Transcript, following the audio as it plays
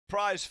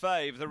prize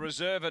fave. The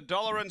reserve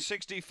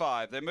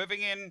 $1.65. They're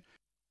moving in.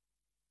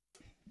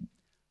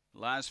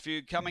 Last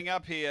few coming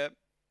up here.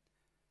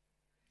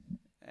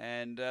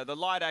 And the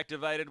light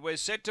activated. We're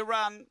set to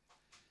run.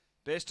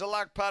 Best of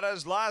luck,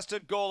 putters. Last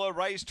at Gawler,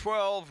 race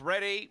 12.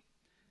 Ready.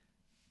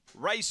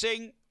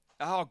 Racing.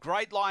 Oh,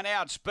 great line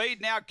out.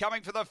 Speed now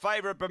coming for the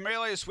favourite.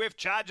 Bramilia Swift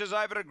charges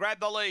over to grab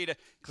the lead.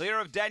 Clear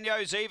of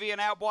Daniel Zevi and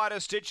out wide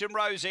of Stitch and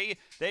Rosie.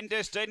 Then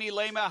Destiny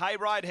Lima,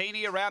 Hayride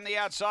Heaney around the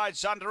outside.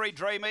 Sundry,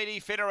 Dream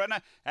Edie,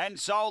 Fitterin and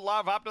Soul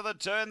Love up to the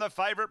turn. The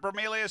favourite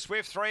Bramilia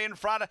Swift, 3 in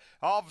front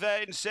of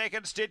in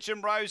second Stitch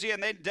and Rosie.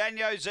 And then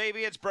Daniel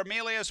Zevi. It's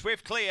Bramilia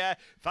Swift clear.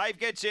 Fave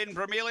gets in.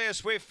 Bramilia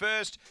Swift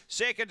first.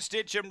 Second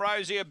Stitch and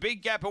Rosie. A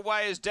big gap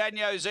away is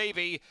Daniel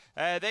Zevi.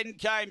 Then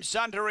came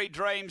Sundry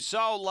Dream,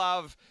 Soul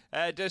Love.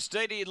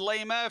 Destiny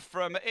Lima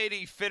from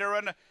Eddie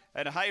Fitterin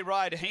and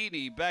Hayride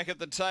Heaney back at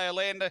the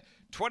tail end.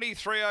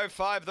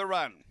 23.05 the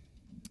run.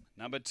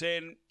 Number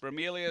 10,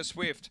 Bramilia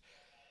Swift.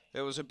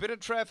 There was a bit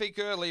of traffic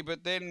early,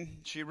 but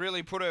then she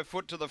really put her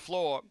foot to the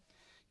floor.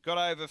 Got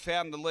over,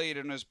 found the lead,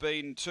 and has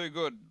been too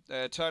good.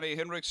 Tony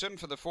Hendrickson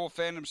for the 4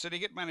 Phantom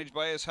Syndicate, managed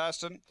by S.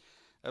 Huston.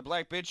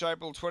 Black Bitch,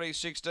 April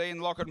 2016.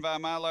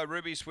 Lochinvar Marlow,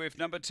 Ruby Swift,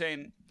 number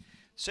 10.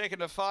 Second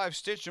to 5,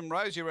 Stitch and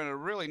Rosie ran a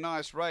really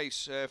nice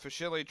race for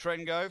Shelley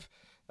Trengove.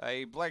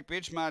 A Black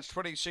Bitch, March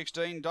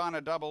 2016,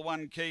 Dinah Double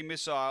 1 Key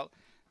Missile.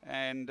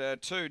 And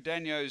 2,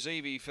 Daniel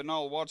Zevi for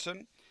Noel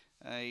Watson.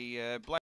 A Black